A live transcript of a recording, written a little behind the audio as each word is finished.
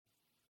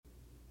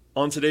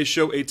On today's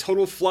show, a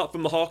total flop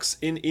from the Hawks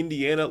in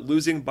Indiana,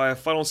 losing by a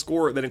final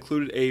score that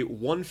included a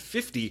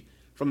 150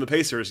 from the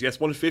Pacers. Yes,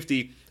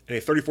 150 and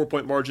a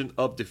 34-point margin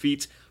of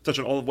defeat. Touch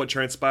on all of what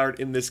transpired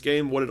in this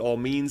game, what it all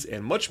means,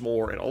 and much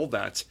more, and all of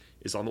that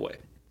is on the way.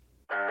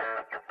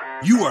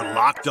 You are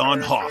Locked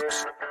On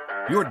Hawks,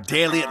 your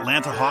daily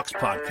Atlanta Hawks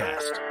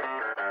podcast.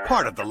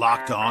 Part of the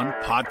Locked On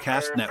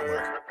Podcast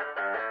Network.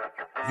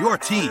 Your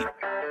team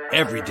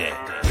every day.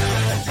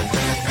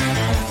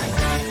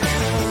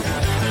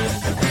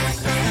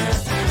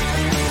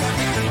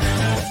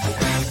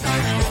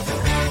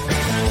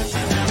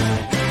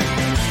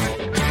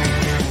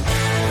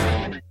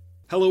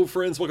 Hello,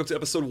 friends. Welcome to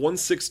episode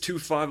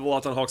 1625 of the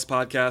Locked On Hawks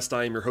podcast.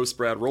 I am your host,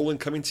 Brad Rowland,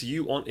 coming to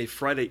you on a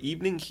Friday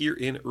evening here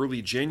in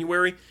early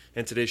January.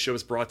 And today's show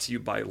is brought to you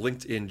by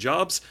LinkedIn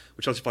Jobs,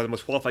 which helps you find the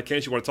most qualified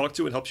candidates you want to talk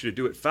to and helps you to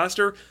do it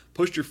faster.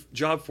 Post your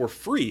job for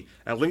free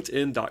at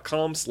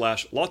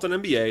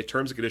linkedin.com/LockedOnNBA.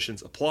 Terms and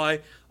conditions apply.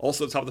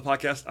 Also, at the top of the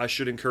podcast, I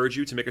should encourage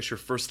you to make us your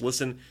first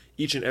listen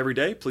each and every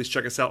day. Please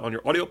check us out on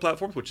your audio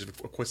platforms, which is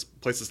of course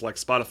places like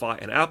Spotify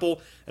and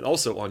Apple, and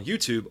also on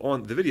YouTube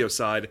on the video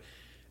side.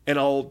 And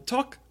I'll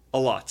talk a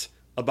lot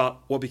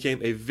about what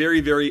became a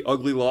very, very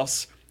ugly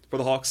loss for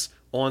the Hawks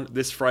on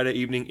this Friday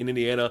evening in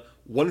Indiana.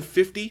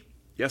 150,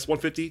 yes,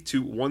 150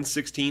 to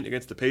 116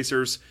 against the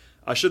Pacers.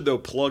 I should, though,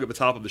 plug at the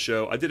top of the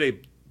show. I did a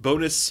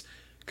bonus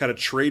kind of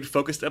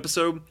trade-focused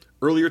episode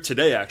earlier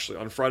today, actually,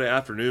 on Friday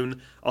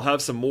afternoon. I'll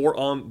have some more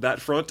on that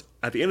front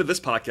at the end of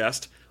this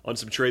podcast on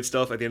some trade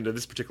stuff at the end of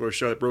this particular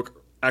show that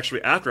broke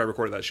actually after I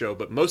recorded that show,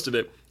 but most of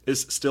it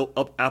is still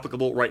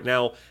applicable right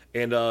now,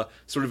 and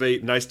sort of a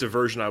nice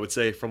diversion, I would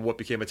say, from what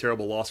became a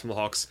terrible loss from the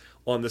Hawks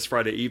on this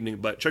Friday evening.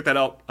 But check that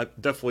out. I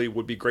definitely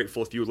would be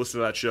grateful if you would listen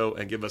to that show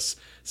and give us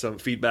some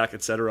feedback,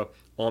 etc.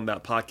 on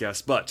that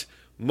podcast. But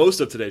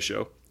most of today's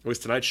show, at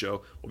least tonight's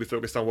show, will be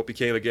focused on what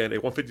became, again, a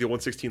 150 to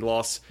 116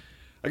 loss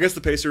against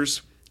the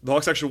Pacers. The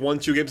Hawks actually won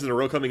 2 games in a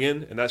row coming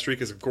in, and that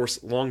streak is, of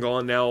course, long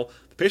gone now.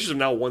 The Pacers have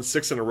now won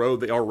 6 in a row.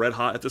 They are red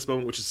hot at this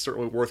moment, which is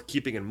certainly worth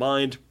keeping in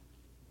mind.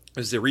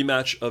 This is a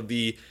rematch of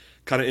the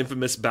kind of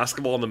infamous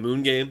basketball on the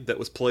moon game that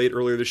was played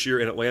earlier this year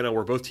in Atlanta,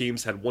 where both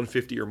teams had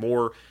 150 or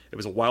more. It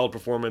was a wild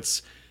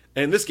performance.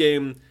 And in this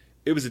game,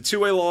 it was a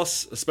two-way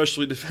loss,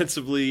 especially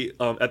defensively.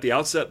 At the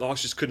outset, the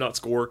Hawks just could not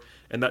score,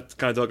 and that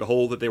kind of dug a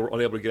hole that they were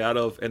unable to get out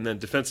of. And then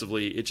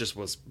defensively, it just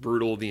was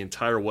brutal the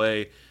entire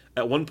way.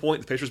 At one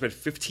point, the Pacers made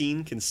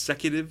 15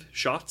 consecutive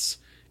shots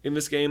in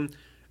this game.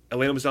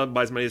 Atlanta was down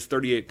by as many as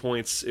 38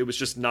 points. It was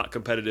just not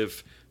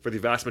competitive for the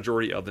vast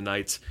majority of the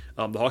night.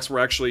 The Hawks were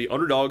actually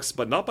underdogs,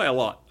 but not by a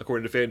lot,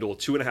 according to FanDuel.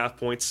 2.5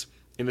 points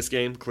in this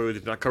game. Clearly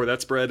did not cover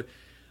that spread.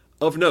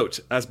 Of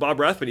note, as Bob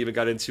Rathman even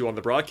got into on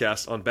the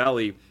broadcast on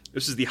Bally,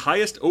 this is the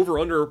highest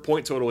over-under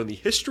point total in the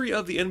history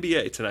of the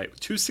NBA tonight,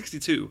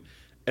 262,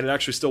 and it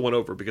actually still went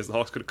over because the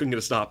Hawks couldn't get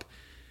a stop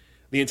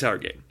the entire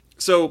game.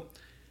 So,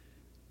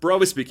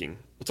 broadly speaking,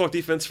 we'll talk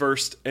defense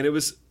first, and it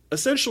was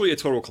essentially a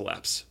total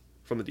collapse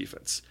from the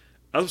defense.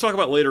 As we'll talk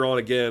about later on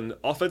again,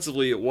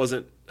 offensively it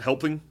wasn't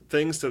helping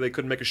things, so they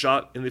couldn't make a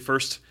shot in the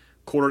first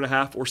quarter and a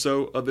half or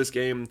so of this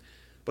game.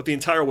 But the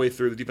entire way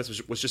through, the defense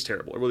was just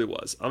terrible. It really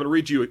was. I'm going to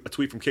read you a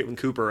tweet from Caitlin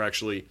Cooper,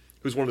 actually,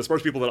 who's one of the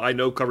smartest people that I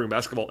know covering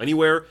basketball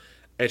anywhere.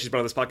 And she's been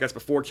on this podcast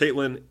before.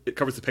 Caitlin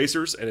covers the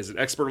Pacers and is an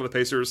expert on the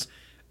Pacers.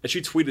 And she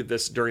tweeted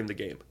this during the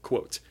game.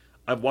 Quote,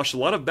 "I've watched a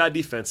lot of bad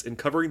defense in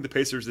covering the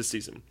Pacers this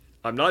season.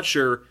 I'm not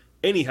sure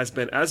any has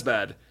been as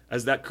bad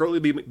as that currently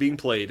being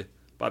played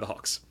by the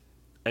Hawks."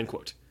 End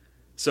quote.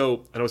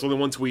 So, I know it's only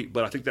one tweet,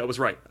 but I think that was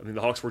right. I mean, the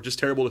Hawks were just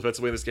terrible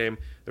defensively in this game.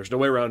 There's no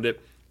way around it.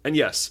 And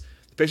yes,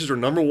 the Pacers are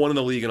number 1 in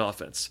the league in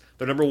offense.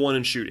 They're number 1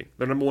 in shooting.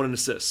 They're number 1 in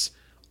assists.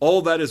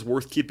 All that is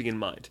worth keeping in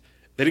mind.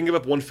 They didn't give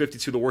up 150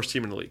 to the worst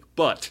team in the league,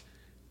 but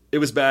it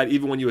was bad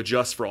even when you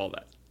adjust for all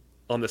that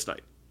on this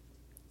night.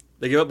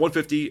 They gave up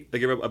 150. They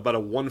gave up about a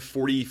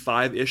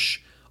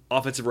 145-ish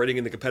offensive rating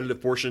in the competitive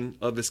portion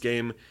of this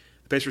game.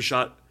 The Pacers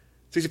shot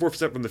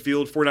 64% from the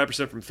field,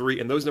 49% from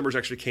 3, and those numbers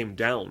actually came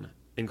down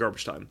in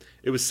garbage time.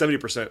 It was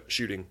 70%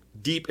 shooting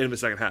deep into the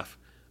second half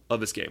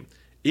of this game.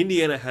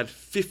 Indiana had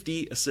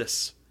 50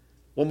 assists.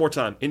 One more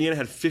time, Indiana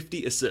had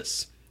 50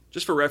 assists.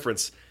 Just for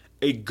reference,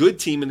 a good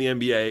team in the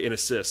NBA in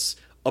assists,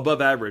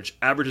 above average,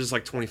 averages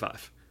like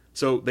 25.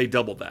 So they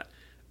doubled that.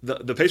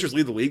 The Pacers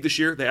lead the league this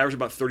year. They average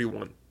about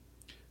 31.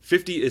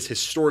 50 is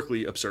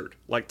historically absurd,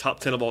 like top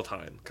 10 of all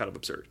time, kind of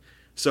absurd.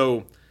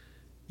 So,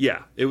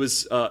 yeah, it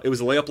was a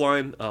layup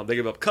line. They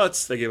gave up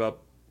cuts. They gave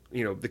up,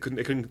 they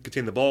couldn't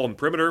contain the ball on the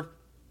perimeter.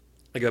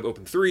 They gave up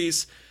open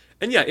threes.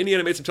 And yeah,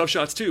 Indiana made some tough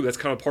shots too. That's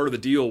kind of part of the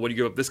deal when you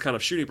give up this kind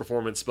of shooting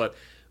performance. But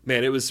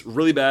man, it was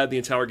really bad the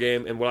entire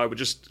game. And what I would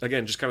just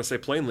kind of say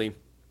plainly,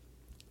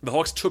 the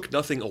Hawks took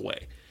nothing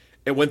away.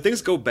 And when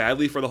things go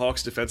badly for the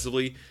Hawks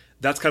defensively,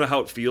 that's kind of how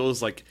it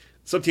feels. Like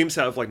some teams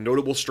have like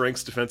notable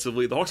strengths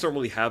defensively. The Hawks don't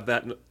really have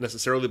that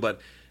necessarily,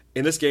 but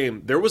in this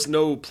game, there was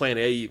no plan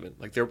A even.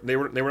 Like they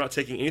were not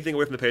taking anything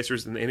away from the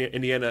Pacers, and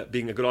Indiana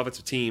being a good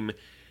offensive team,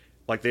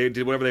 like they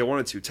did whatever they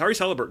wanted to. Tyrese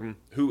Haliburton,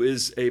 who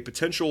is a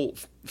potential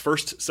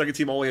second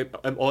team All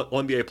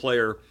NBA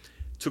player,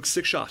 took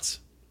 6 shots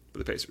for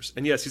the Pacers.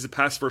 And yes, he's a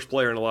pass-first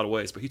player in a lot of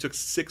ways, but he took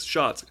 6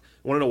 shots.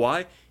 Want to know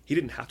why? He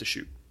didn't have to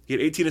shoot. He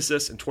had 18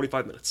 assists in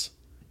 25 minutes.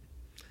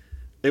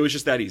 It was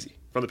just that easy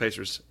from the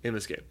Pacers in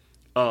this game.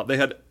 They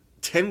had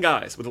 10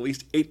 guys with at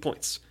least 8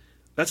 points.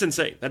 That's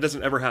insane. That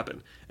doesn't ever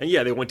happen. And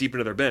yeah, they went deep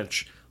into their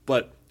bench,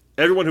 but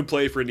everyone who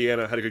played for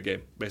Indiana had a good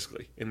game,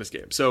 basically, in this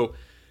game. So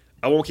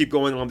I won't keep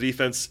going on the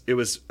defense. It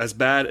was as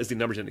bad as the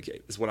numbers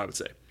indicate, is what I would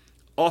say.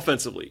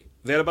 Offensively,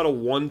 they had about a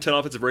 110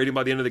 offensive rating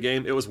by the end of the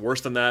game. It was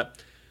worse than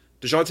that.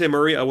 DeJounte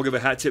Murray, I will give a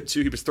hat tip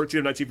to. He was 13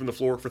 of 19 from the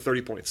floor for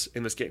 30 points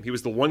in this game. He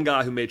was the one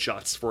guy who made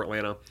shots for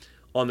Atlanta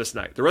on this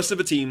night. The rest of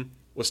the team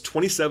was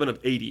 27 of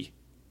 80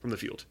 from the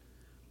field,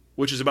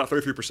 which is about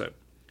 33%.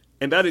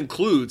 And that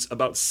includes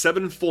about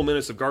 7 full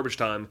minutes of garbage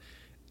time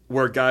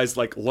where guys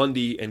like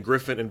Lundy and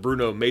Griffin and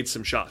Bruno made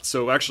some shots.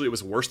 So actually it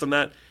was worse than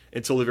that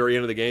until the very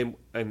end of the game,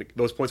 and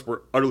those points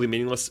were utterly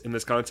meaningless in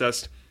this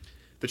contest.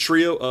 The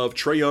trio of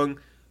Trae Young,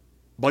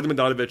 Bogdan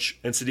Bogdanovic,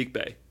 and Sadiq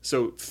Bey,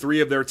 so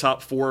 3 of their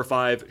top 4 or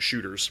 5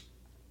 shooters,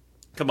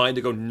 combined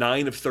to go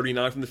 9 of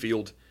 39 from the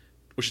field,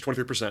 which is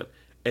 23%,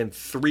 and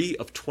 3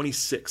 of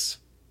 26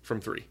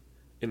 from 3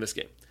 in this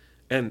game.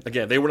 And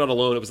again, they were not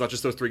alone. It was not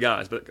just those 3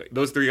 guys, but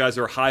those 3 guys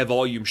are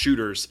high-volume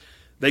shooters.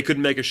 They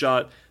couldn't make a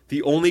shot.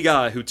 The only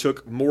guy who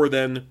took more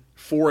than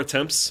 4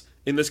 attempts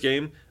in this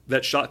game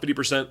that shot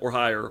 50% or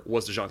higher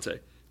was DeJounte.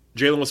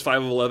 Jalen was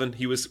 5 of 11.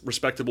 He was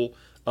respectable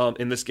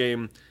in this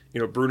game. You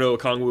know, Bruno,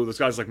 Okongwu, those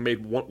guys like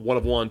made 1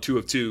 of 1, 2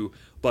 of 2.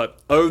 But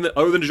other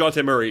than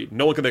DeJounte Murray,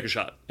 no one could make a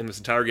shot in this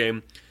entire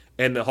game.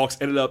 And the Hawks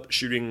ended up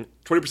shooting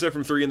 20%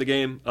 from 3 in the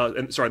game.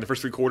 In the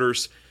first 3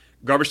 quarters.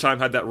 Garbage time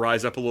had that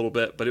rise up a little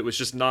bit, but it was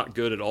just not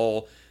good at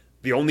all.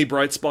 The only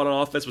bright spot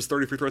on offense was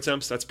 30 free throw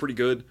attempts. That's pretty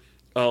good.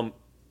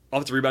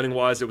 Offensive rebounding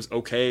wise, it was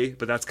okay,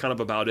 but that's kind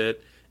of about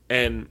it.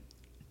 And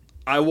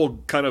I will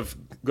kind of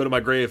go to my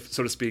grave,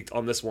 so to speak,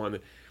 on this one.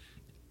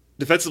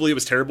 Defensively, it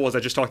was terrible, as I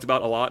just talked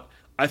about a lot.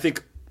 I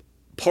think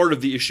part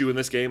of the issue in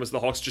this game is the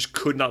Hawks just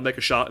could not make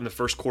a shot in the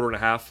first quarter and a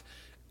half,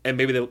 and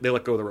maybe they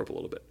let go of the rope a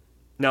little bit.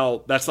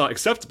 Now, that's not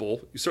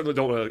acceptable. You certainly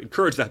don't want to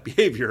encourage that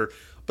behavior,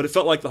 but it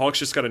felt like the Hawks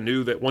just kind of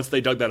knew that once they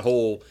dug that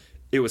hole,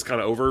 it was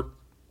kind of over.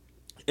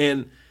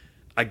 And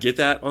I get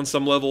that on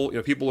some level. You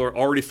know, people are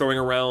already throwing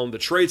around the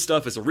trade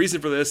stuff as a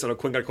reason for this. I know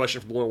Quinn got a question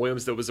from Lauren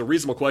Williams that was a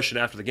reasonable question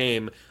after the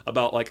game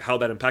about like how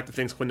that impacted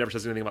things. Quinn never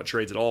says anything about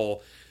trades at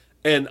all.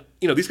 And,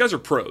 you know, these guys are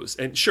pros.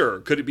 And sure,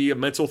 could it be a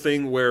mental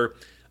thing where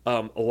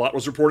a lot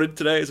was reported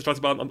today, as I talked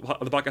about on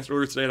the podcast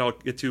earlier today, and I'll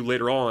get to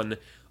later on.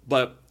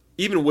 But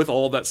even with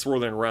all of that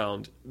swirling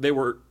around, they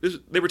were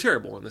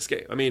terrible in this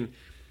game. I mean,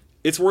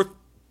 it's worth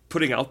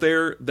putting out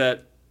there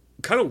that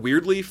kind of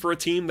weirdly for a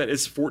team that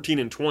is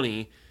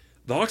 14-20,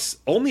 the Hawks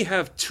only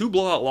have 2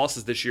 blowout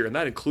losses this year, and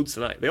that includes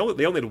tonight. They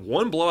only had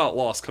 1 blowout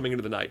loss coming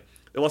into the night.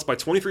 They lost by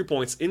 23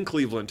 points in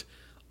Cleveland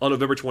on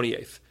November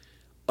 28th.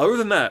 Other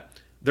than that,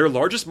 their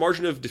largest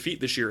margin of defeat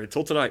this year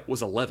until tonight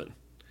was 11.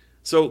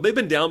 So they've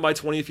been down by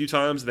 20 a few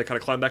times, and they kind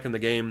of climbed back in the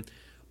game,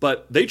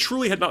 but they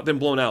truly had not been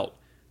blown out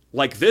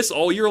like this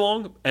all year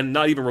long, and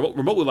not even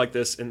remotely like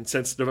this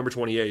since November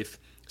 28th.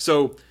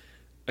 So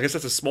I guess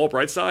that's a small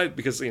bright side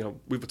because, you know,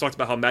 we've talked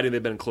about how mad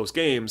they've been in close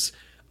games.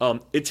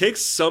 It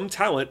takes some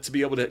talent to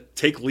be able to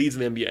take leads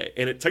in the NBA,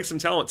 and it takes some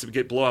talent to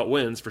get blowout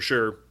wins for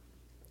sure.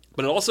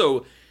 But it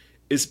also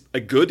is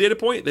a good data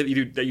point that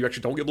you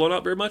actually don't get blown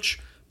out very much.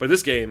 But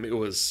this game, it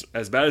was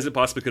as bad as it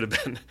possibly could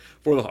have been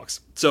for the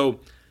Hawks. So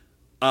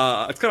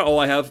that's kind of all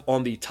I have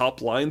on the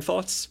top line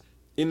thoughts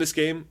in this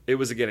game. It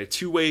was, again, a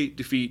 2-way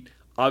defeat.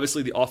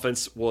 Obviously, the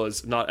offense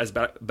was not as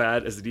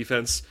bad as the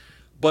defense.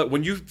 But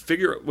when you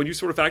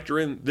sort of factor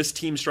in this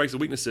team's strengths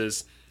and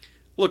weaknesses,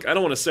 look, I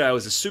don't want to say I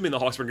was assuming the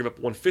Hawks were going to give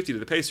up 150 to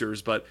the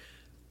Pacers, but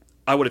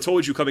I would have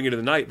told you coming into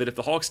the night that if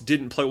the Hawks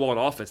didn't play well on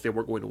offense, they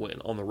weren't going to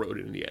win on the road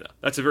in Indiana.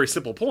 That's a very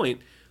simple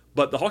point,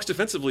 but the Hawks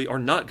defensively are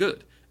not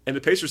good, and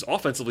the Pacers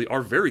offensively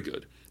are very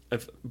good.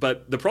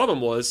 But the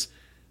problem was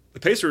the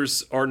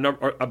Pacers are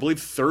I believe,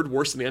 3rd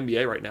worst in the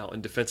NBA right now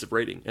in defensive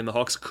rating, and the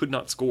Hawks could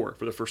not score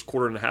for the first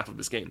quarter and a half of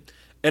this game.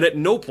 And at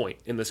no point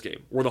in this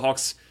game were the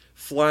Hawks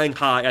flying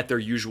high at their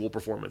usual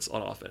performance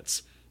on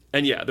offense.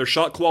 And yeah, their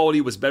shot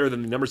quality was better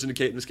than the numbers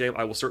indicate in this game.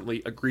 I will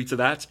certainly agree to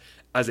that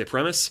as a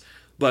premise.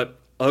 But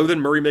other than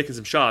Murray making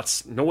some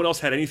shots, no one else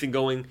had anything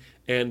going,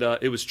 and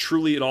it was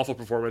truly an awful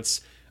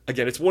performance.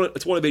 Again, it's one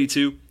of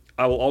 82.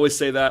 I will always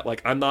say that.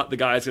 Like, I'm not the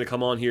guy that's going to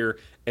come on here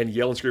and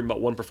yell and scream about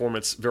one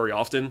performance very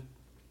often.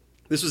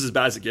 This was as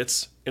bad as it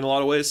gets in a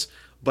lot of ways,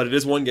 but it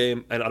is one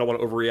game, and I don't want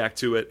to overreact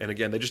to it. And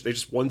again, they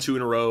just won 2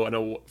 in a row. I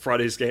know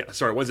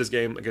Wednesday's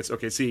game against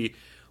OKC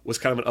was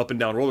kind of an up and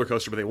down roller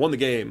coaster, but they won the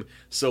game.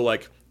 So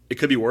like, it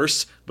could be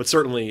worse, but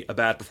certainly a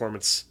bad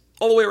performance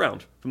all the way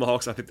around from the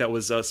Hawks. I think that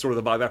was sort of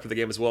the vibe after the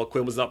game as well.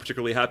 Quinn was not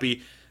particularly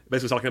happy,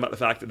 basically talking about the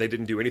fact that they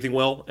didn't do anything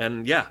well.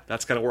 And yeah,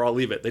 that's kind of where I'll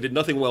leave it. They did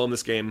nothing well in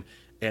this game,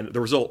 and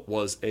the result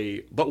was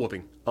a butt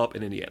whooping up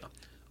in Indiana.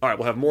 All right,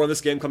 we'll have more on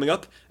this game coming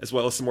up, as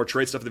well as some more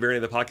trade stuff at the very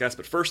end of the podcast.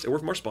 But first, a word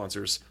from our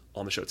sponsors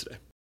on the show today.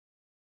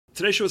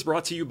 Today's show is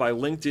brought to you by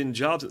LinkedIn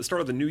Jobs. At the start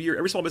of the new year,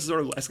 every small business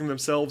owner is asking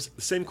themselves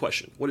the same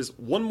question. What is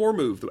one more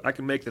move that I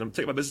can make that I'm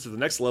taking my business to the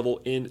next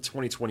level in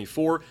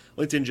 2024?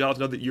 LinkedIn Jobs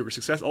know that your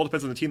success all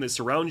depends on the team that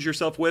surrounds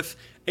yourself with,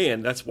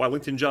 and that's why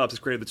LinkedIn Jobs has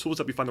created the tools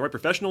to help you find the right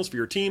professionals for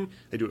your team.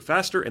 They do it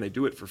faster, and they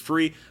do it for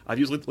free. I've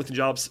used LinkedIn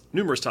Jobs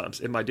numerous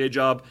times in my day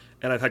job,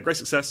 and I've had great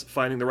success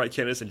finding the right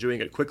candidates and doing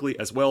it quickly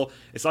as well.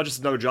 It's not just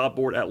another job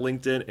board at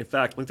LinkedIn. In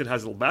fact, LinkedIn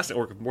has a vast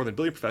network of more than a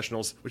billion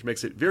professionals, which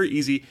makes it very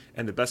easy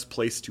and the best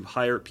place to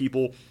hire people.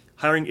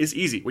 Hiring is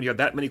easy when you have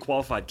that many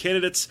qualified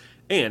candidates,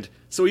 and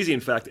so easy, in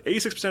fact,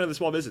 86% of the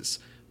small businesses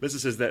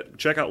that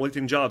check out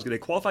LinkedIn Jobs get a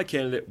qualified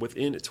candidate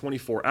within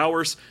 24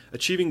 hours.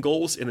 Achieving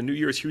goals in the new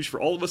year is huge for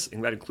all of us,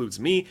 and that includes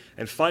me,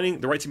 and finding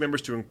the right team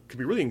members can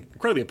be really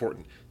incredibly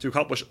important to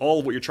accomplish all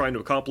of what you're trying to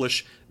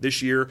accomplish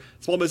this year.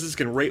 Small businesses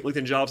can rate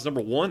LinkedIn Jobs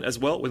number one as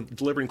well when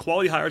delivering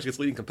quality hires against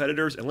leading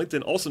competitors, and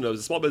LinkedIn also knows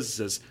that small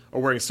businesses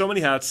are wearing so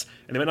many hats,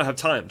 and they might not have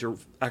time to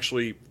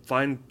actually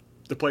find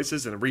the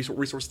places and the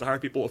resources to hire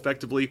people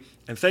effectively.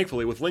 And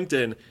thankfully, with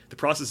LinkedIn, the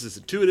process is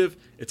intuitive,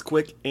 it's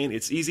quick, and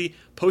it's easy.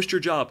 Post your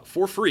job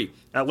for free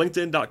at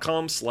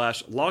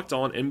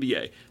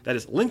linkedin.com/lockedonnba. That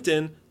is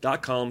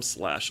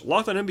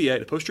linkedin.com/lockedonnba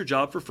to post your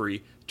job for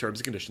free. Terms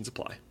and conditions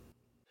apply.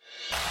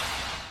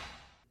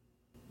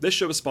 This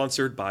show is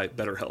sponsored by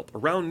BetterHelp.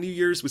 Around New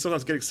Year's, we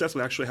sometimes get obsessed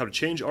with actually how to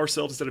change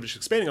ourselves instead of just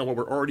expanding on what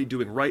we're already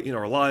doing right in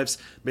our lives.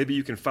 Maybe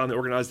you can finally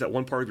organize that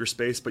one part of your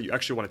space, but you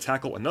actually want to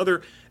tackle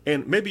another.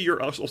 And maybe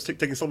you're also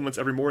taking supplements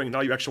every morning, and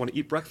now you actually want to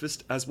eat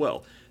breakfast as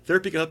well.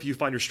 Therapy can help you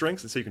find your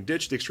strengths, and so you can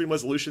ditch the extreme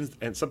resolutions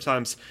and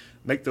sometimes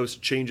make those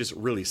changes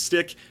really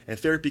stick. And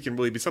therapy can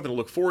really be something to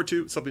look forward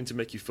to, something to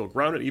make you feel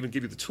grounded, and even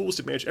give you the tools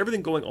to manage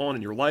everything going on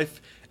in your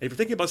life. And if you're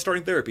thinking about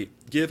starting therapy,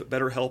 give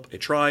BetterHelp a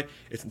try.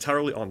 It's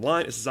entirely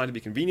online, it's designed to be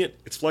convenient,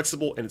 it's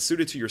flexible, and it's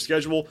suited to your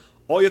schedule.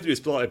 All you have to do is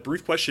fill out a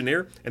brief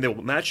questionnaire, and they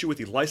will match you with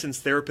the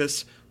licensed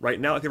therapist. Right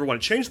now, if you ever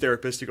want to change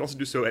therapists, you can also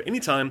do so at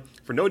any time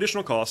for no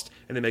additional cost,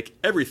 and they make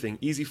everything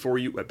easy for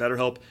you at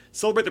BetterHelp.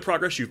 Celebrate the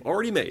progress you've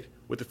already made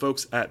with the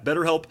folks at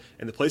BetterHelp,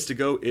 and the place to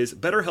go is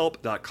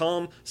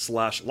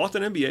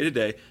betterhelp.com/lockedonnba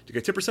today to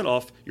get 10%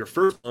 off your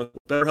first month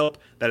with BetterHelp.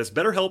 That is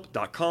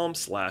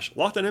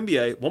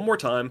betterhelp.com/lockedonnba. One more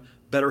time,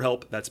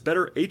 BetterHelp. That's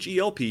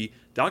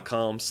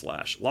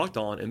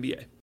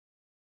betterhelp.com/lockedonnba.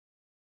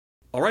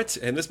 All right,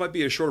 and this might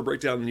be a shorter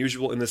breakdown than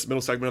usual in this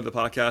middle segment of the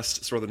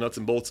podcast, sort of the nuts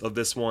and bolts of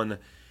this one.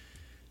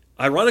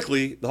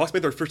 Ironically, the Hawks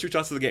made their first two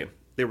shots of the game.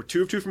 They were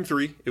 2 of 2 from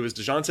 3. It was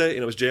DeJounte and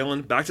it was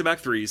Jalen, back-to-back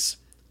threes.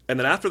 And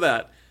then after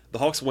that, the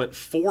Hawks went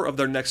 4 of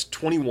their next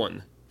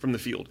 21 from the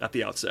field at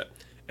the outset.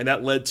 And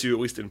that led to, at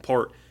least in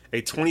part,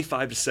 a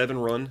 25-7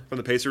 run from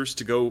the Pacers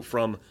to go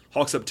from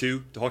Hawks up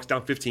 2 to Hawks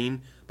down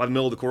 15 by the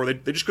middle of the quarter.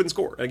 They just couldn't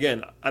score. And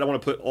again, I don't want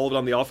to put all of it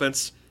on the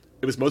offense.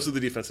 It was mostly the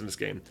defense in this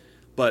game.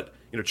 But,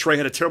 Trey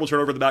had a terrible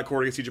turnover in the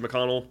backcourt against CJ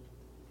McConnell.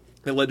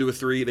 That led to a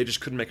 3. They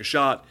just couldn't make a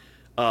shot.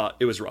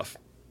 It was rough.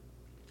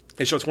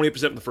 He shot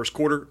 28% in the first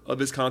quarter of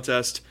his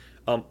contest.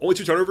 Only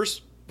 2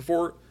 turnovers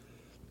before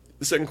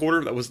the second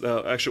quarter. That was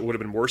actually, it would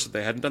have been worse if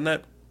they hadn't done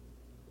that.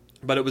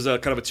 But it was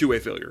kind of a two-way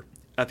failure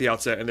at the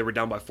outset, and they were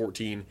down by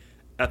 14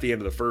 at the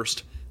end of the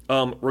first.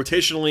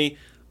 Rotationally,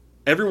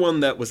 everyone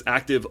that was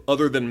active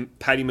other than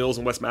Patty Mills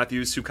and Wes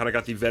Matthews, who kind of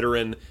got the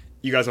veteran,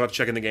 you guys will have to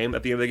check in the game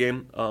at the end of the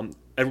game.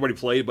 Everybody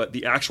played, but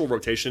the actual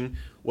rotation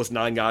was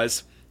 9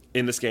 guys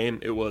in this game.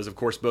 It was, of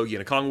course, Bogey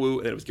and Okongwu,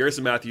 and it was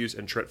Garrison Matthews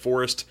and Trent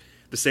Forrest,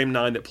 the same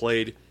 9 that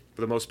played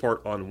for the most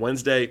part on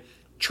Wednesday.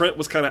 Trent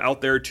was kind of out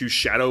there to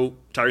shadow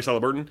Tyrese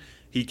Haliburton.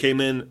 He came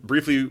in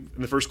briefly in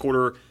the first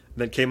quarter,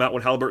 then came out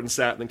when Haliburton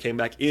sat, and then came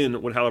back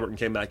in when Haliburton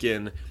came back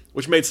in,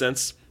 which made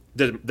sense.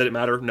 Did it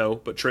matter? No,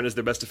 but Trent is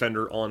their best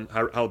defender on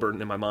Haliburton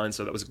in my mind,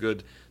 so that was a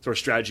good sort of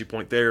strategy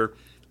point there.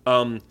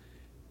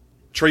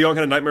 Trae Young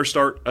had a nightmare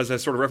start, as I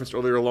sort of referenced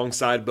earlier,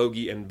 alongside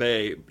Bogey and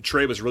Bey.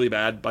 Trae was really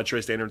bad by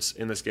Trae standards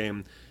in this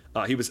game.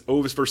 He was 0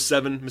 of his first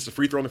 7, missed a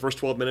free throw in the first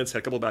 12 minutes, had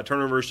a couple of bad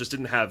turnovers, just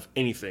didn't have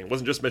anything. It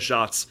wasn't just missed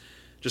shots,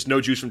 just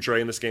no juice from Trae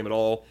in this game at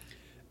all.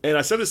 And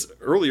I said this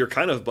earlier,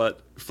 kind of,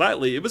 but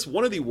flatly, it was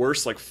one of the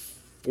worst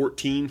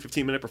 14,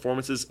 15-minute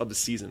performances of the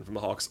season from the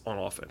Hawks on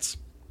offense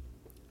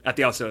at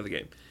the outset of the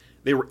game.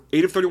 They were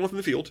 8 of 31 from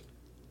the field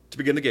to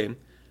begin the game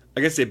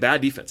against a bad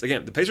defense.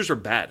 Again, the Pacers are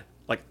bad.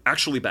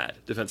 Actually bad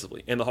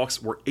defensively. And the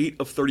Hawks were 8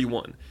 of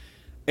 31.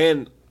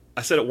 And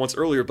I said it once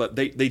earlier, but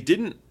they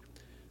didn't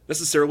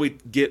necessarily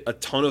get a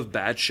ton of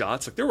bad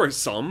shots. There were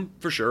some,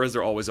 for sure, as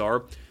there always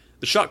are.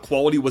 The shot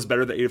quality was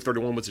better than 8 of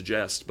 31 would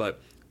suggest,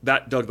 but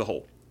that dug the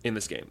hole in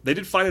this game. They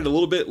did find it a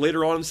little bit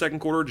later on in the second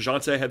quarter.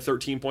 DeJounte had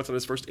 13 points on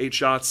his first 8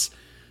 shots.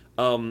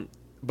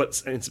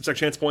 But in some second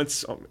chance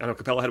points, I know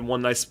Capella had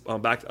one nice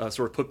sort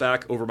of put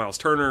back over Miles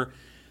Turner.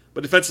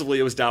 But defensively,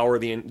 it was dire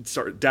the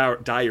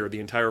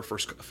entire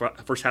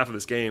first half of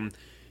this game.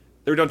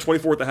 They were down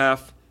 24 at the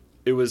half.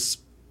 It was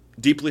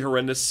deeply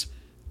horrendous.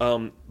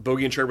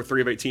 Bogey and Trae were 3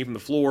 of 18 from the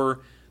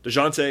floor.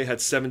 DeJounte had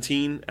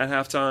 17 at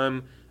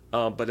halftime,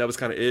 but that was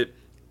kind of it.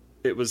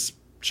 It was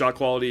Shot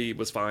quality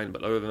was fine,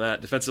 but other than that,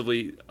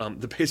 defensively,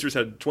 the Pacers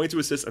had 22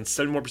 assists and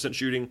 71%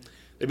 shooting.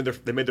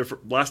 They made their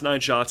last 9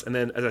 shots, and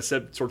then, as I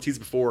said, sort of teased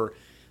before,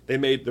 they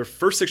made their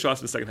first 6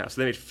 shots in the second half.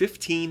 So they made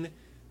 15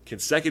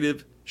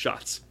 consecutive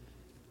shots.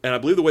 And I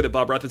believe the way that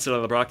Bob Rathman said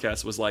on the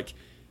broadcast was like,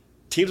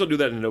 teams don't do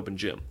that in an open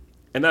gym.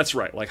 And that's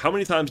right. Like, how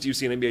many times do you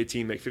see an NBA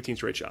team make 15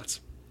 straight shots?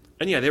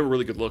 And yeah, they were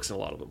really good looks in a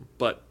lot of them,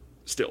 but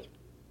still.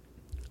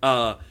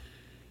 So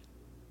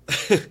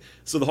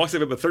the Hawks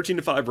have a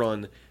 13-5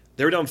 run.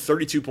 They were down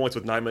 32 points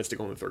with 9 minutes to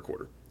go in the third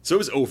quarter. So it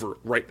was over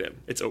right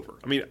then. It's over.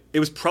 I mean, it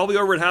was probably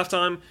over at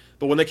halftime,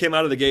 but when they came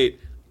out of the gate,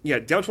 yeah,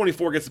 down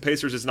 24 against the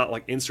Pacers is not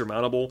like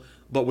insurmountable,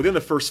 but within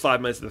the first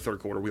 5 minutes of the third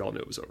quarter, we all knew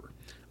it was over.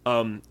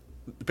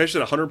 The Pacers had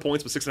 100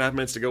 points with 6.5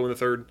 minutes to go in the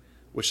third,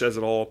 which says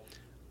it all.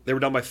 They were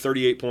down by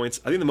 38 points.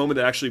 I think the moment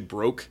that actually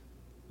broke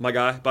my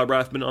guy, Bob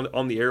Rathman,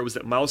 on the air was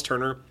that Miles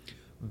Turner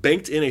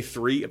banked in a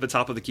 3 at the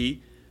top of the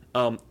key,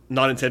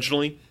 not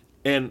intentionally.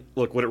 And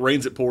look, when it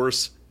rains, it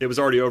pours. It was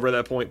already over at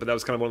that point, but that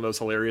was kind of one of those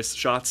hilarious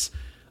shots.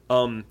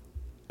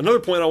 Another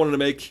point I wanted to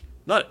make,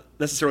 not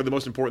necessarily the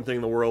most important thing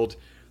in the world,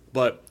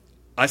 but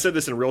I said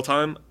this in real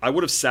time. I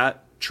would have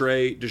sat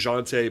Trey,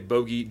 DeJounte,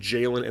 Bogey,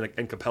 Jalen,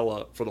 and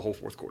Capella for the whole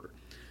fourth quarter.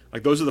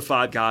 Like, those are the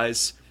 5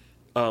 guys.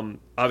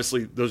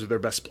 Obviously, those are their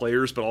best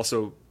players, but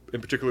also, in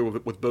particular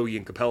with Bogey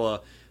and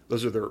Capella,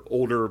 those are their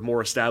older,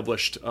 more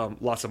established,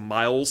 lots of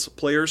miles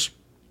players.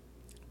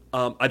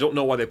 I don't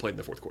know why they played in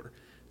the fourth quarter,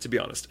 to be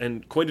honest.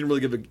 And Quinn didn't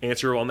really give an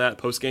answer on that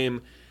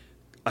post-game.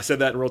 I said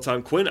that in real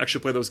time. Quinn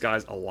actually played those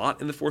guys a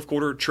lot in the fourth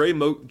quarter. Trey,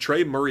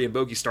 Murray, and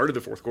Bogey started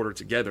the fourth quarter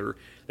together.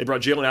 They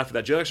brought Jalen after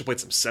that. Jalen actually played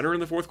some center in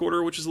the fourth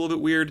quarter, which is a little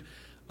bit weird.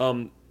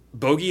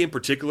 Bogey in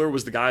particular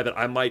was the guy that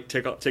I might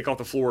take off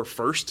the floor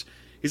first.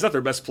 He's not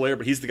their best player,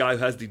 but he's the guy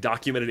who has the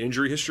documented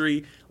injury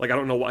history. Like, I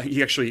don't know why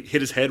he actually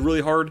hit his head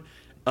really hard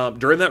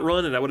during that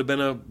run, and that would have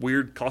been a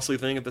weird, costly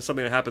thing if there's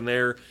something that happened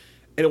there.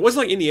 And it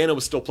wasn't like Indiana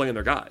was still playing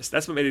their guys.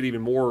 That's what made it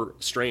even more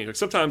strange. Like,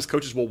 sometimes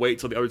coaches will wait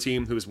till the other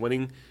team who is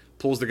winning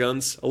pulls the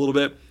guns a little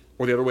bit,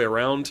 or the other way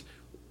around.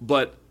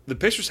 But the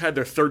Pacers had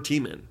their third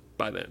team in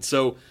by then.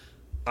 So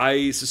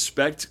I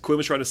suspect Quinn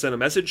was trying to send a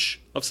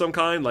message of some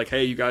kind, like,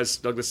 hey, you guys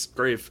dug this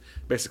grave,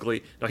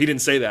 basically. Now, he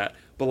didn't say that,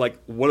 but, like,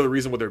 what other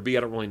reason would there be?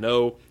 I don't really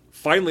know.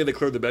 Finally, they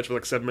cleared the bench with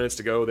like 7 minutes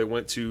to go. They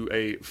went to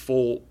a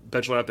full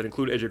bench lineup that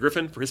included AJ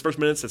Griffin for his first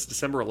minutes. That's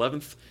December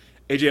 11th.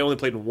 AJ only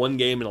played in 1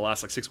 game in the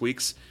last like 6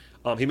 weeks.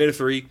 He made a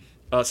 3.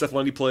 Seth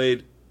Lundy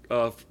played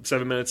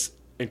 7 minutes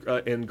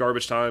in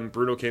garbage time.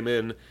 Bruno came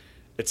in,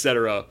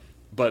 etc.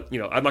 But,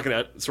 I'm not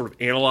going to sort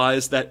of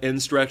analyze that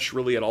end stretch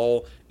really at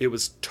all. It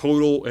was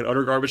total and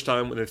utter garbage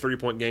time in a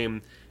 30-point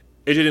game.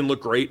 AJ didn't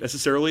look great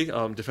necessarily,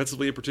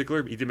 defensively in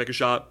particular. He did make a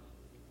shot.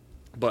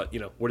 But,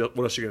 what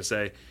else are you going to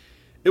say?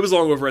 It was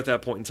long over at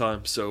that point in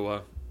time,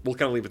 so we'll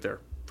kind of leave it there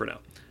for now.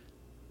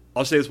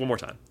 I'll say this one more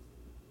time.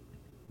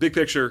 Big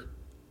picture,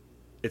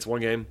 it's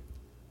 1 game,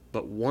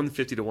 but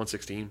 150 to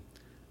 116.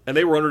 And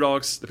they were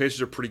underdogs. The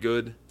Pacers are pretty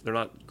good. They're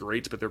not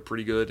great, but they're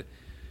pretty good.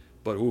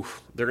 But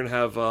they're going to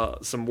have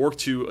some work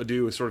to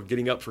do sort of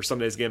getting up for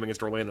Sunday's game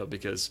against Orlando,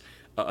 because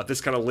if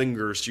this kind of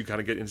lingers, you kind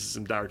of get into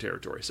some dire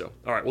territory. So,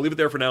 all right, we'll leave it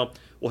there for now.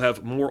 We'll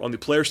have more on the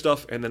player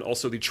stuff and then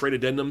also the trade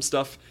addendum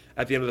stuff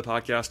at the end of the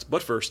podcast.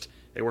 But first,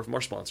 a word from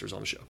our sponsors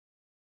on the show.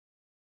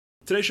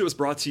 Today's show is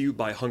brought to you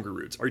by Hungry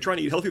Roots. Are you trying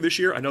to eat healthy this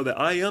year? I know that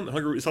I am, and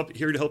Hungry Root is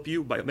here to help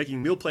you by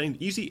making meal planning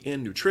easy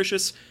and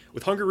nutritious.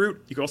 With Hungry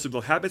Root, you can also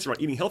build habits around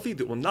eating healthy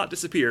that will not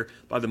disappear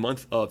by the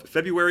month of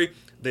February.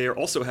 They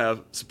also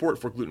have support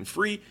for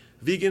gluten-free,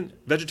 vegan,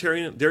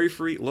 vegetarian,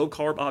 dairy-free,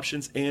 low-carb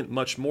options, and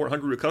much more.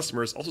 Hungry Root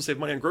customers also save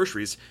money on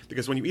groceries,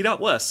 because when you eat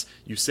out less,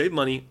 you save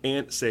money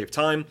and save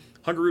time.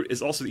 Hungry Root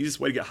is also the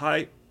easiest way to get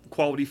high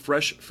quality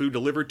fresh food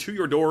delivered to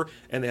your door,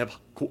 and they have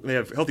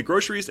healthy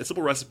groceries and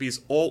simple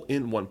recipes all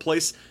in one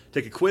place.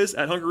 Take a quiz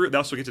at Hungry Root. They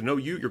also get to know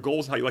you, your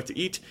goals, how you like to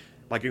eat,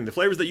 by getting the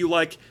flavors that you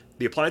like,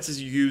 the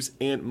appliances you use,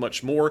 and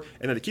much more.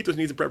 And then to keep those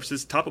needs and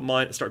preferences top of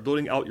mind and start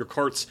building out your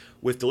carts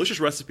with delicious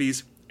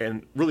recipes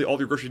and really all of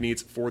your grocery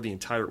needs for the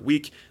entire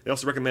week. They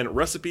also recommend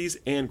recipes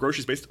and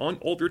groceries based on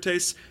all of your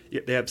tastes.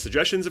 They have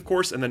suggestions, of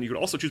course, and then you can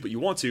also choose what you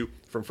want to,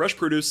 from fresh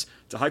produce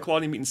to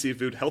high-quality meat and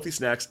seafood, healthy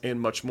snacks,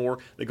 and much more.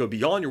 They go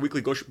beyond your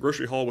weekly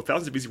grocery haul with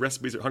thousands of easy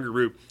recipes at Hungry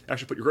Root.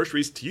 Actually put your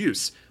groceries to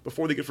use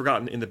before they get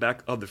forgotten in the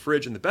back of the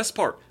fridge. And the best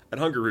part at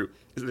Hungry Root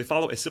is that they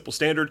follow a simple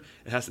standard.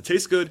 It has to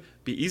taste good,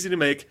 be easy to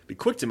make, be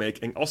quick to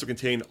make, and also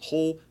contain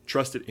whole,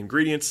 trusted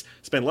ingredients.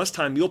 Spend less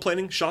time meal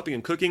planning, shopping,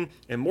 and cooking,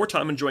 and more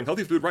time enjoying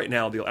healthy food right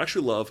now that you'll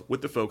actually love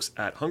with the folks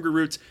at Hungry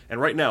Roots.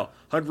 And right now,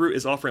 Hungry Root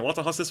is offering Locked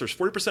On Hawks listeners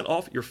 40%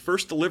 off your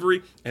first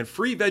delivery and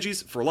free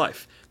veggies for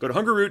life. Go to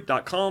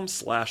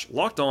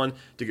hungryroot.com/lockedon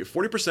to get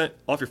 40%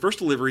 off your first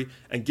delivery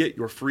and get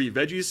your free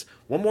veggies.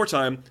 One more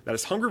time, that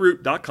is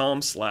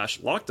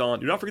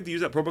hungryroot.com/lockedon. Do not forget to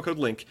use that promo code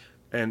link,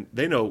 and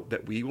they know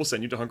that we will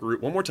send you to Hungry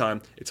Root. One more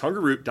time, it's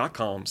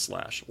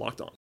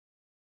hungryroot.com/lockedon.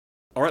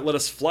 All right, let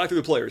us fly through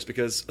the players,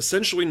 because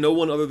essentially no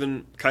one other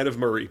than kind of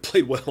Murray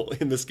played well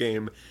in this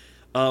game.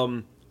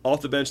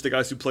 Off the bench, the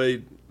guys who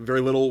played very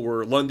little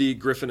were Lundy,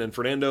 Griffin, and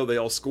Fernando. They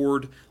all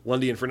scored.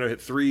 Lundy and Fernando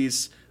hit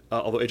threes,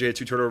 although AJ had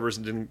 2 turnovers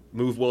and didn't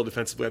move well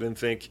defensively, I didn't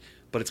think,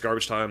 but it's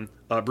garbage time.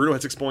 Bruno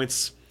had 6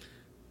 points.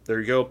 There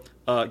you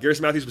go.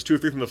 Garrison Matthews was 2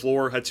 of 3 from the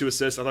floor, had 2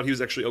 assists. I thought he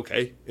was actually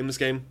okay in this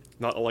game.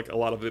 Not like a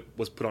lot of it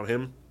was put on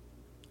him.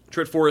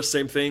 Trent Forrest,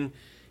 same thing.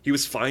 He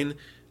was fine.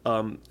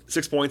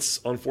 6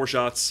 points on 4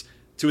 shots,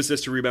 2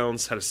 assists, 2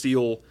 rebounds, had a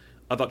steal.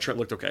 I thought Trent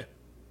looked okay.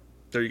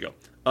 There you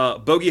go.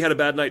 Bogey had a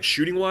bad night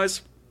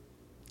shooting-wise.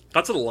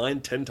 Got to the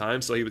line 10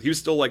 times, so he was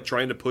still like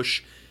trying to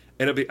push.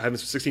 Ended up having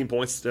 16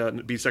 points to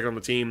be second on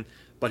the team,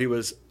 but he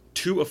was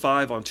 2 of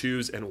 5 on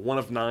 2s and 1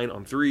 of 9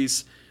 on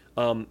 3s.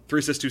 3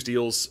 assists, 2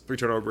 steals, 3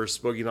 turnovers.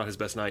 Bogey not his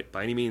best night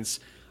by any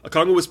means.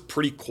 Okongwu was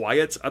pretty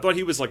quiet. I thought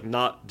he was like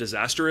not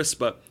disastrous,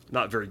 but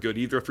not very good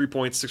either. 3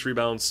 points, 6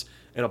 rebounds,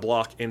 and a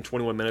block in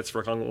 21 minutes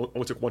for Okongwu.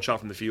 Only took 1 shot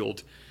from the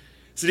field.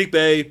 Sadiq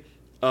Bey,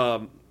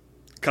 kind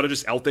of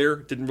just out there.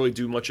 Didn't really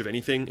do much of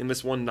anything in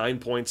this one. 9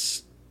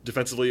 points.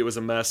 Defensively, it was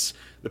a mess.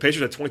 The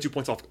Pacers had 22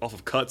 points off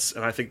of cuts,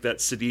 and I think that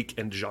Sadiq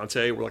and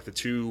DeJounte were like the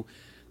 2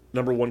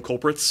 number 1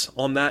 culprits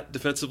on that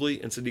defensively,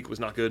 and Sadiq was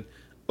not good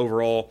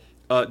overall.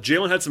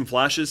 Jalen had some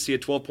flashes. He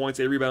had 12 points,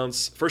 8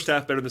 rebounds. First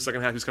half better than the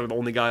second half. He was kind of the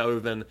only guy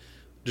other than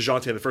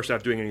DeJounte in the first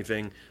half doing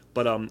anything.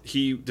 But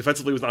he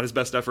defensively was not his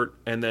best effort,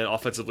 and then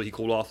offensively he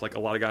cooled off like a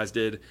lot of guys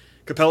did.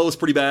 Capella was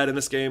pretty bad in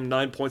this game,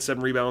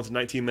 9.7 rebounds in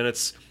 19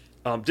 minutes.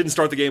 Didn't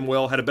start the game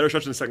well, had a better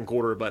stretch in the second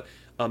quarter, but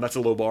that's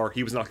a low bar.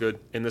 He was not good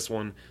in this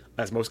one,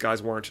 as most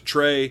guys weren't.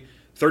 Trey,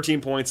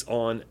 13 points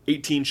on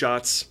 18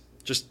 shots.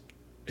 Just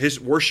his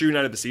worst shooting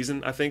night of the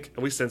season, I think,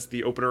 at least since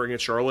the opener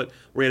against Charlotte,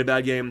 where he had a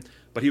bad game.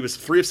 But he was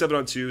 3 of 7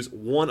 on 2s,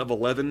 1 of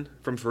 11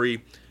 from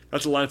 3.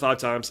 That's the line 5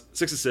 times,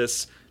 6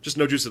 assists, just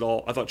no juice at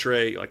all. I thought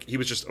Trey, like, he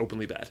was just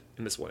openly bad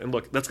in this one. And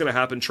look, that's going to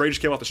happen. Trey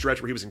just came off the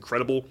stretch where he was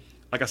incredible.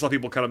 Like, I saw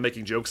people kind of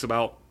making jokes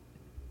about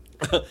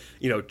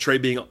Trey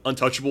being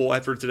untouchable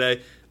after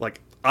today.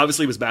 Like,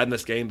 obviously he was bad in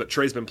this game, but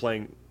Trey's been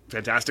playing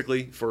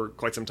fantastically for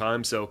quite some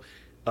time. So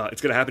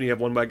it's going to happen. You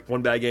have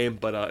one bad game,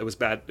 but it was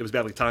bad. It was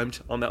badly timed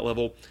on that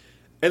level.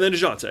 And then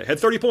DeJounte had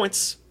 30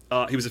 points.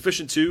 He was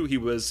efficient too. He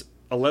was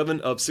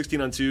 11 of 16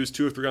 on 2s,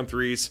 2 of 3 on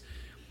 3s.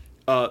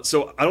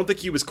 So I don't think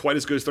he was quite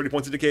as good as 30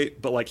 points indicate,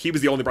 but like he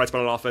was the only bright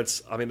spot on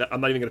offense. I mean,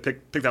 I'm not even going to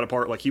pick that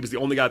apart. Like he was the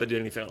only guy that did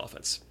anything on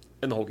offense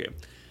in the whole game.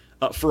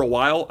 For a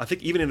while, I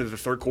think even into the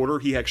third quarter,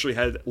 he actually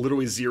had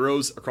literally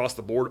zeros across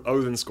the board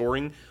other than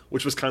scoring,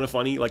 which was kind of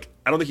funny. Like,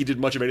 I don't think he did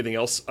much of anything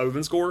else other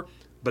than score.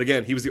 But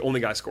again, he was the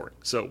only guy scoring.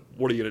 So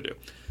what are you going to do?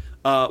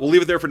 We'll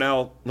leave it there for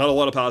now. Not a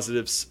lot of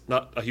positives.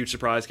 Not a huge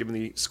surprise given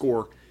the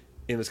score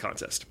in this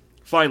contest.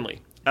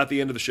 Finally, at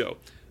the end of the show,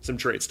 some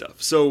trade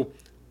stuff. So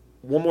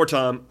one more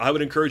time, I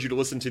would encourage you to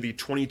listen to the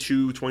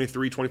 22,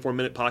 23,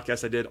 24-minute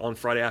podcast I did on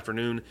Friday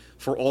afternoon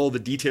for all the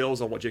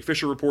details on what Jake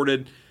Fisher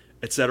reported,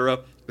 etc.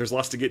 There's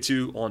lots to get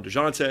to on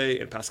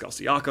DeJounte and Pascal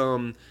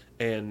Siakam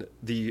and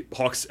the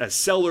Hawks as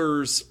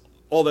sellers.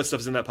 All that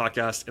stuff is in that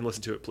podcast, and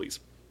listen to it, please.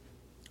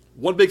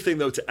 One big thing,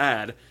 though, to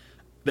add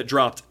that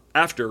dropped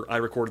after I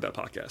recorded that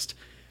podcast.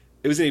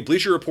 It was in a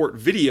Bleacher Report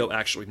video,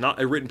 actually,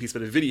 not a written piece,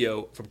 but a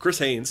video from Chris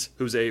Haynes,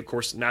 who's a, of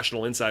course,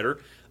 national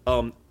insider.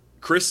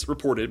 Chris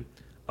reported,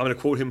 I'm going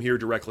to quote him here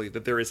directly,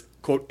 that there is,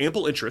 quote,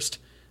 ample interest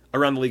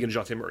around the league in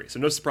DeJounte Murray. So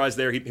no surprise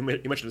there. He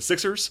mentioned the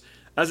Sixers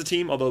as a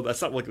team, although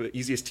that's not like the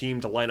easiest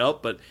team to line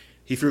up, but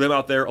he threw them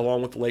out there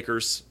along with the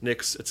Lakers,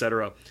 Knicks,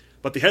 etc.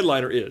 But the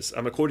headliner is,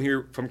 I'm going to quote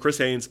here from Chris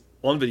Haynes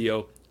on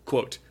video,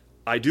 quote,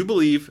 I do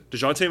believe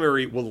DeJounte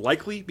Murray will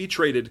likely be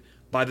traded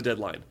by the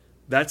deadline.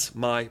 That's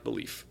my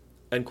belief,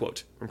 end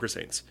quote, from Chris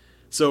Haynes.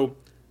 So,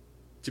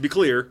 to be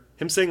clear,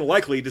 him saying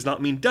likely does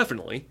not mean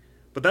definitely,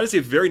 but that is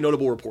a very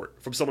notable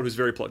report from someone who's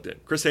very plugged in.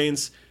 Chris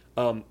Haynes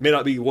may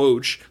not be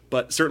Woj,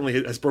 but certainly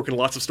has broken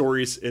lots of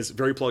stories, is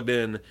very plugged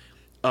in.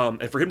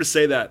 And for him to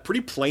say that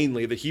pretty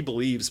plainly that he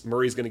believes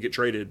Murray's going to get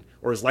traded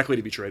or is likely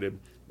to be traded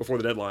before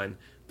the deadline,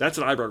 that's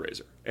an eyebrow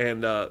raiser.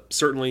 And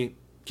certainly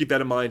keep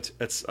that in mind.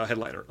 That's a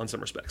headliner on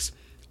some respects.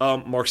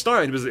 Mark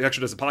Stein, who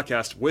actually does a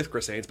podcast with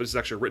Chris Haynes, but it's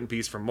actually a written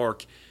piece from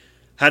Mark,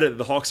 had it that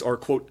the Hawks are,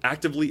 quote,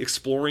 actively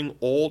exploring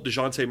all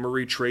DeJounte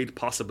Murray trade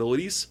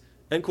possibilities,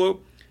 end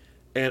quote.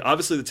 And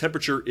obviously the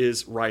temperature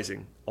is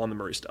rising on the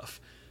Murray stuff.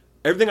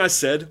 Everything I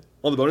said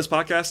on the bonus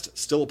podcast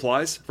still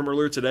applies from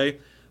earlier today,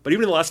 but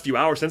even in the last few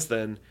hours since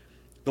then,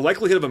 the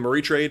likelihood of a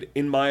Murray trade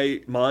in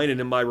my mind and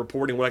in my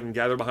reporting, what I can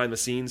gather behind the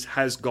scenes,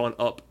 has gone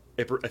up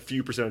a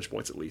few percentage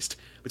points at least.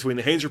 Between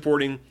the Haynes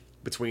reporting,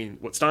 between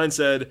what Stein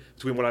said,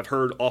 between what I've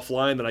heard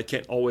offline that I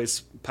can't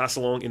always pass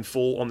along in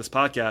full on this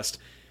podcast,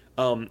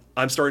 I'm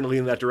starting to lean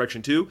in that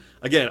direction too.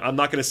 Again, I'm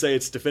not going to say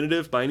it's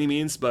definitive by any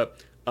means,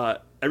 but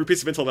every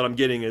piece of intel that I'm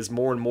getting is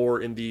more and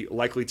more in the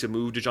likely to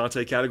move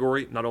DeJounte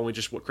category, not only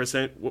just what Chris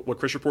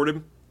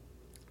reported.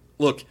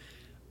 Look,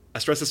 I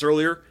stressed this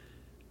earlier.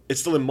 It's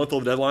still a month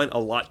of the deadline. A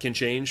lot can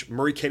change.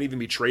 Murray can't even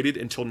be traded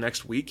until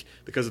next week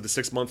because of the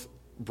 6-month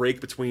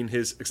break between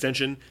his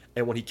extension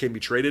and when he can be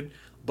traded.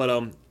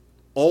 But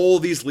all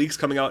these leaks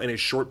coming out in a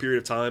short period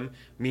of time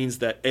means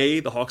that A,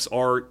 the Hawks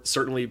are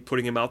certainly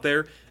putting him out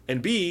there,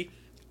 and B,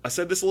 I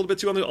said this a little bit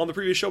too on the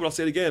previous show, but I'll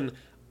say it again.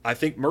 I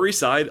think Murray's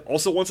side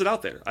also wants it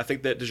out there. I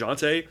think that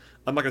DeJounte,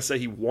 I'm not going to say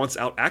he wants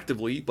out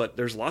actively, but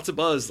there's lots of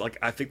buzz. Like,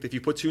 I think that if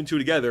you put 2 and 2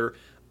 together,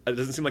 it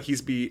doesn't seem like he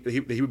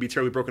would be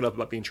terribly broken up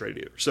about being traded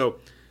either. So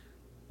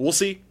we'll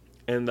see.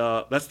 And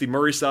that's the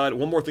Murray side.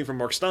 One more thing from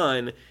Mark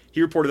Stein.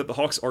 He reported that the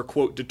Hawks are,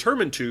 quote,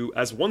 determined to,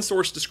 as one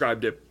source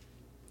described it,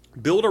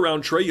 build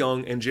around Trae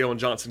Young and Jalen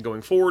Johnson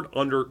going forward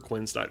under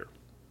Quinn Snyder.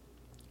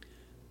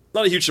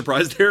 Not a huge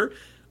surprise there,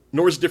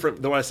 nor is it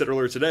different than what I said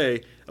earlier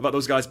today about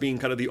those guys being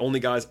kind of the only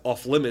guys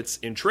off limits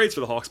in trades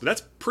for the Hawks, but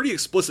that's pretty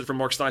explicit from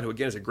Mark Stein, who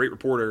again is a great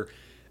reporter.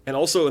 And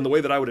also in the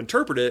way that I would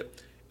interpret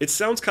it, it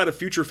sounds kind of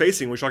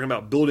future-facing when we're talking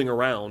about building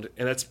around,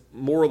 and that's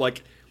more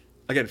like,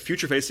 again,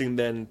 future-facing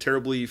than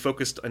terribly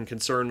focused and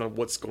concerned on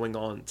what's going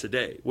on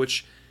today,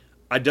 which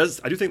I do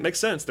think makes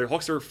sense. Their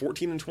Hawks are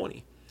 14 and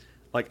 20.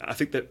 Like, I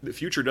think that the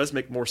future does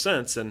make more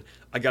sense, and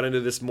I got into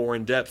this more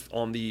in depth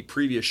on the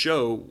previous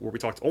show where we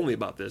talked only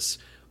about this,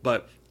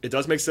 but it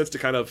does make sense to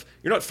kind of,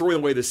 you're not throwing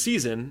away the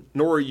season,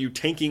 nor are you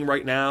tanking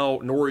right now,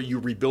 nor are you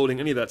rebuilding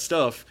any of that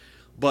stuff.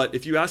 But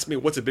if you ask me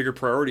what's a bigger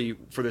priority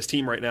for this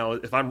team right now,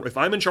 if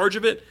I'm in charge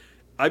of it,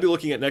 I'd be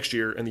looking at next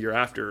year and the year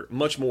after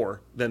much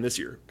more than this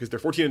year, because they're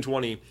 14 and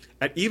 20,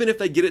 and even if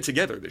they get it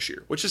together this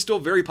year, which is still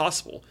very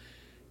possible,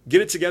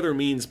 get it together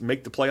means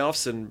make the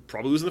playoffs and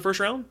probably lose in the first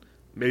round,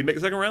 maybe make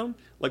the second round.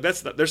 Like,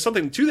 there's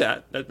something to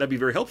that'd be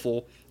very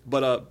helpful.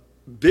 But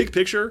big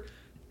picture,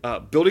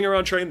 building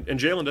around Trae and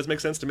Jalen does make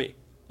sense to me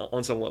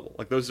on some level.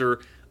 Like, those are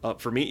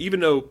for me, even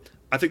though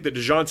I think that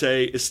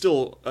DeJounte is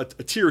still a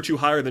tier or two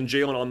higher than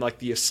Jalen on like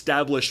the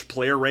established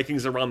player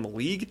rankings around the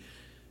league.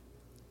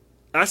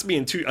 Ask me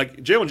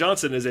Jalen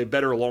Johnson is a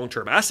better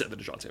long-term asset than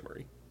DeJounte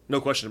Murray.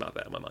 No question about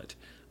that in my mind.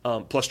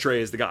 Plus Trae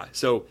is the guy.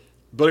 So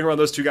building around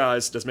those two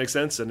guys does make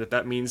sense, and if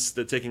that means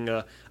that taking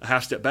a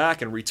half step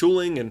back and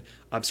retooling, and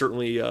I'm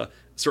certainly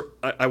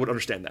I would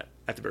understand that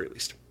at the very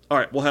least. All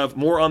right, we'll have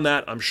more on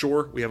that, I'm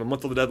sure. We have a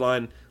month of the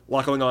deadline, a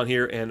lot going on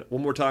here, and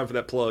one more time for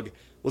that plug,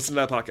 listen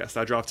to that podcast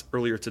I dropped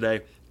earlier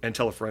today, and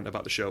tell a friend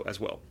about the show as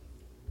well.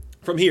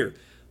 From here,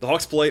 the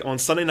Hawks play on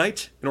Sunday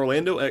night in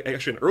Orlando,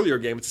 actually an earlier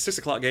game. It's a 6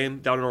 o'clock game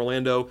down in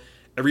Orlando,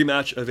 a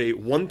rematch of a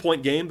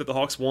 1-point game that the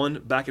Hawks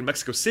won back in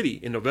Mexico City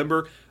in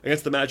November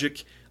against the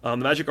Magic. The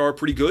Magic are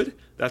pretty good.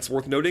 That's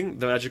worth noting.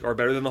 The Magic are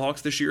better than the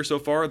Hawks this year so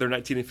far. They're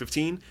 19 and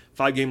 15,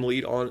 5-game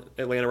lead on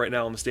Atlanta right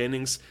now in the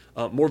standings.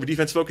 More of a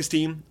defense-focused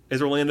team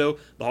is Orlando.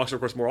 The Hawks are,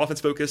 of course, more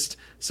offense-focused.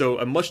 So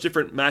a much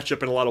different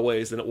matchup in a lot of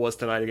ways than it was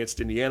tonight against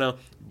Indiana,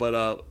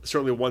 but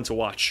certainly one to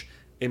watch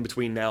in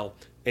between now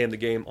and the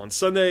game on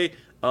Sunday.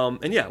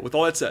 And yeah, with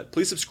all that said,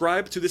 please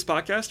subscribe to this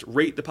podcast,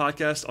 rate the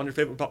podcast on your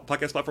favorite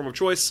podcast platform of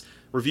choice.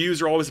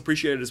 Reviews are always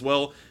appreciated as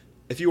well.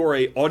 If you are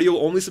a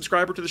audio-only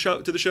subscriber to the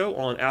show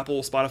on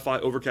Apple, Spotify,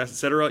 Overcast,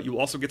 etc., you will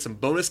also get some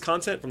bonus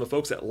content from the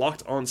folks at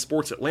Locked On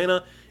Sports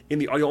Atlanta in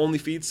the audio-only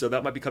feed, so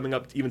that might be coming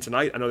up even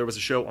tonight. I know there was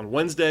a show on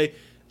Wednesday.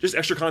 Just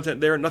extra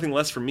content there, nothing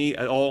less from me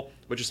at all,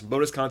 but just some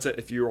bonus content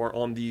if you are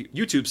on the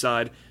YouTube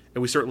side,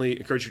 and we certainly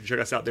encourage you to check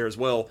us out there as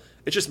well.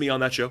 It's just me on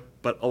that show,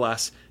 but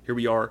alas, here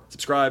we are.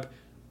 Subscribe,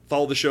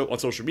 follow the show on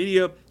social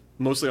media,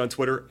 mostly on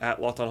Twitter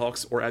at Locked On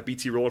Hawks or at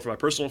BT Roland for my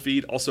personal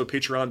feed. Also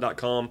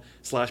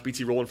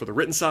patreon.com/BT Roland for the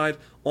written side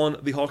on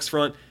the Hawks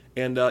front.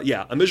 And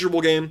yeah, a miserable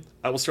game.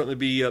 I will certainly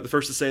be the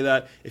first to say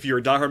that. If you're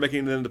a diehard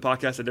making it into the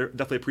podcast, I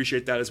definitely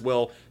appreciate that as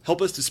well.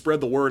 Help us to spread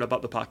the word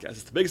about the podcast.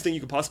 It's the biggest thing you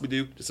can possibly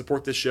do to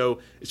support this show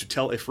is to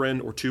tell a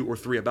friend or two or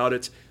three about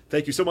it.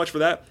 Thank you so much for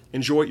that.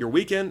 Enjoy your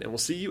weekend, and we'll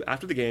see you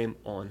after the game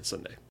on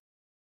Sunday.